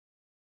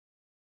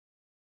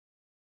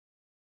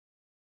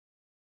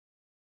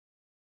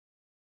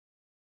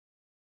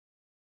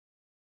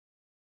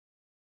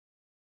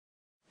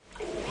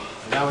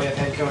Now we have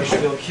head coach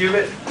Bill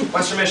Cubit.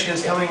 Western Michigan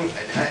is coming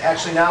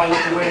actually now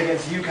with the win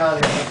against UConn.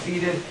 They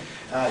defeated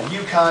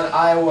UConn,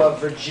 Iowa,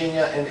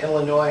 Virginia, and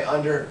Illinois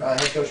under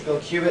head coach Bill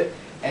Cubit.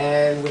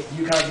 And with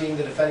UConn being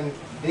the defending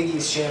Big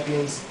East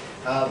champions,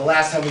 the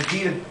last time we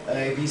beat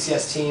a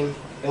BCS team,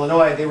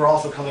 Illinois, they were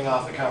also coming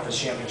off the conference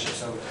championship.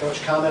 So,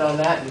 Coach, comment on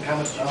that and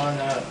comment on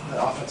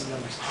the offensive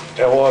numbers.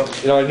 Yeah, well,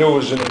 I knew it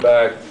was in the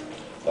bag.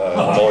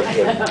 I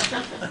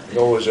knew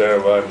it was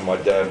there. My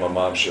dad and my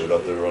mom showed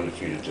up. They were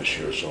undefeated this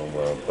year. So,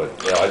 but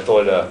yeah, I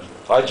thought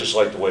I just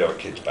liked the way our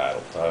kids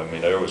battled. I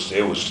mean, it was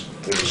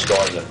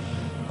starting to,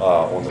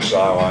 on the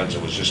sidelines.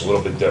 It was just a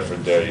little bit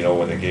different there. You know,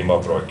 when they came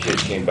up, our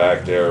kids came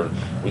back there.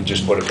 We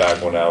just put it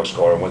back on Alex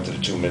Carter. Went to the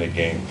 2-minute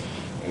game.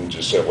 And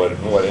just said, let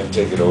him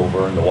take it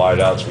over. And the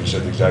wideouts, we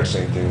said the exact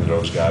same thing to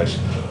those guys.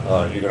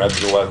 You're going to have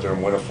to go out there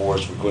and win it for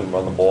us. We couldn't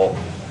run the ball.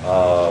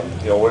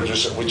 You know,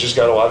 we just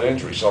got a lot of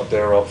injuries up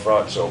there up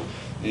front. So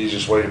the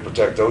easiest way to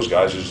protect those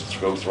guys is to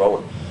go throw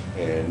it.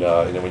 And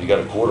then when you got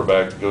a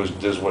quarterback that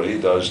does what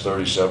he does,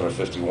 37 or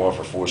 51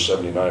 for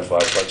 479,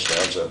 5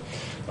 touchdowns,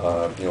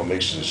 you know,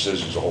 makes the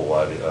decisions a whole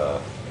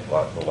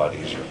lot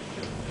easier.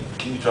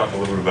 Can you talk a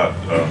little bit about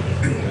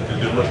in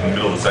the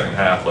middle of the second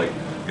half, like,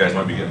 you guys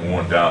might be getting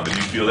worn down. Did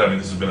you feel that? I mean,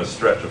 this has been a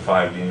stretch of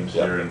 5 games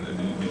here, and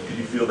did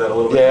you feel that a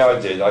little bit? Yeah, I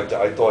did.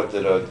 I thought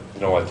that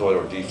you know, I thought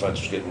our defense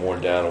was getting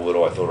worn down a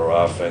little. I thought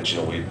our offense, you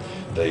know,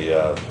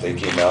 they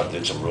came out and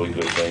did some really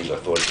good things. I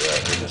thought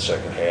in the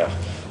second half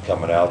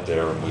coming out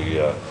there, and we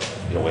you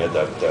know, we had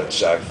that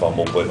sack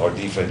fumble, but our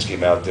defense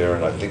came out there,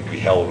 and I think we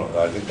held them.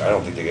 I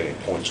don't think they got any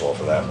points off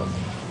of that one,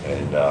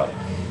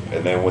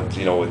 and then with,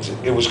 you know,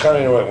 it was kind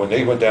of interesting when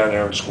they went down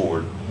there and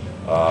scored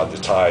to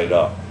tie it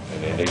up,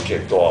 and then they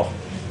kicked off.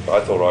 I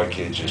thought our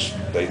kids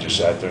they just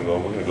sat there and go,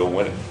 we're going to go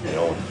win it. You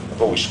know, I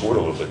thought we scored a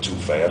little bit too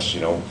fast.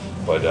 You know,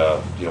 but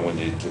you know, when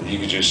you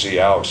could just see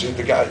Alex. See,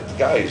 the guy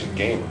is a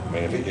gamer. I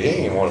mean, if he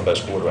ain't one of the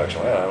best quarterbacks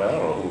around, I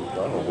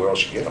don't know where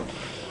else you get him.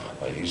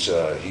 He's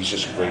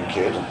just a great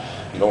kid. And,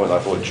 you know, and I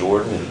thought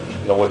Jordan. And,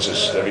 you know,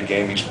 every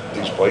game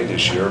he's played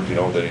this year. You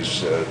know that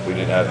we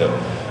didn't have the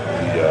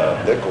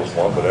Nichols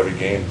one, but every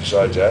game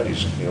besides that,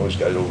 he's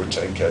got over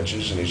 10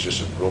 catches, and he's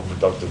just a real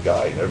productive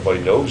guy. And everybody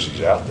knows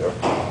he's out there.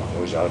 You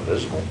know, he's not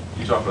invisible.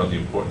 You talked about the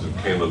importance of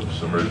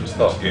Caleb's emergence in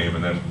this game,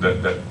 and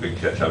then that big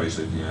catch,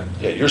 obviously, at the end.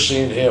 Yeah, you're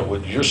seeing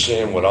him. You're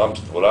seeing what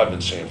I've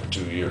been seeing for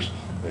 2 years,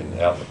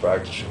 out in the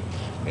practice room.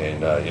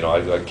 And you know,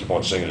 I keep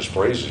on singing his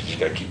praises. You just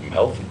got to keep him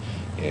healthy.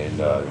 And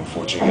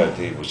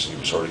unfortunately, he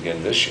was hurt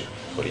again this year.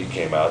 But he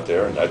came out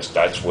there, and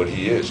that's what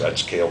he is.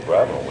 That's Caleb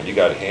Bravino. When you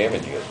got him,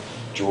 and you got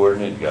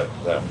Jordan, and you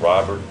got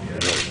Robert, you know,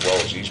 as well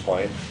as he's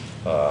playing,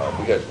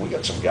 we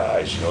got some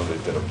guys, you know,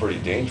 that are pretty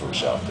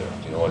dangerous out there.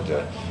 You know,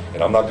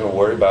 and I'm not going to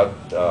worry about.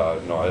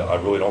 You know,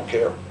 I really don't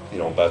care. You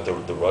know, about the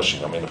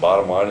rushing. I mean, the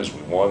bottom line is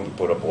we won. We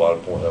put up a lot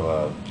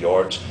of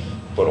yards,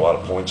 put a lot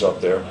of points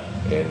up there,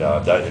 and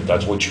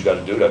that's what you got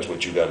to do. That's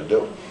what you got to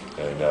do.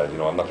 And you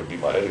know, I'm not going to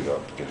beat my head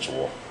against the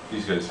wall.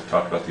 These guys have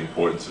talked about the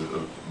importance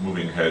of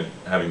moving ahead,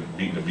 having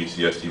beaten a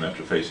BCS team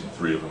after facing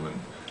 3 of them, and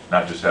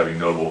not just having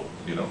notable,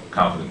 you know,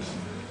 confidence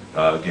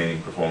gaining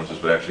performances,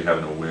 but actually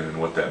having a win and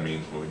what that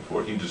means moving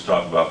forward. Can you just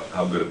talk about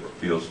how good it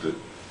feels to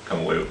come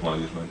away with one of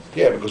these wins?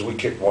 Yeah, because we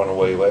kicked one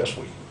away last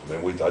week. I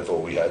mean, I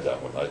thought we had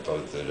that one. I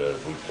thought that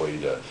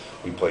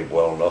we played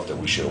well enough that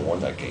we should have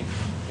won that game.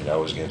 You know,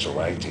 it was against a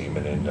ranked team,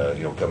 and then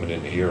you know, coming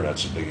into here, and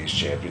that's the Big East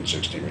champion,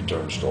 16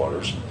 return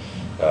starters.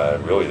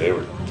 Really,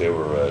 they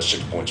were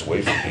 6 points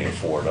away from being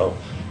 4-0.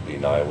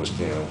 Being Iowa,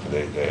 you know,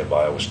 they have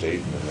Iowa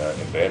State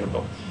and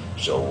Vanderbilt.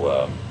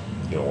 So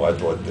you know, I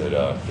thought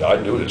that I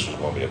knew this was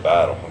going to be a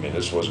battle. I mean,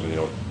 this wasn't, you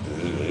know,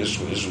 this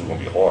was going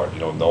to be hard.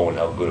 You know, knowing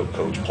how good a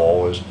coach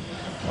Paul is,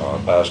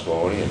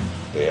 basketball, and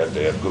they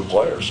have good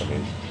players. I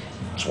mean,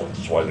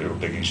 that's why they were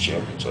Big East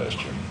champions last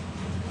year.